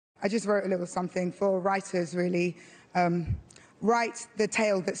I just wrote a little something for writers, really. Write the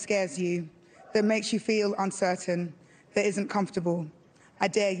tale that scares you, that makes you feel uncertain, that isn't comfortable. I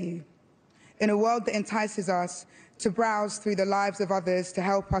dare you. In a world that entices us to browse through the lives of others to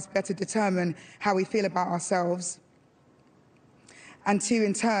help us better determine how we feel about ourselves, and to,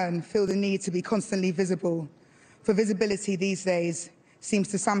 in turn, feel the need to be constantly visible, for visibility these days seems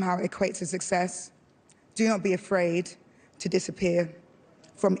to somehow equate to success. Do not be afraid to disappear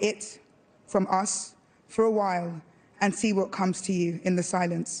from it, from us, for a while, and see what comes to you in the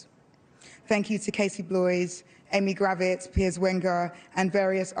silence. Thank you to Casey Bloys, Amy Gravitz, Piers Wenger, and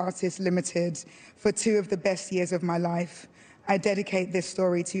Various Artists Limited for 2 of the best years of my life. I dedicate this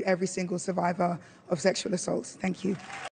story to every single survivor of sexual assault. Thank you.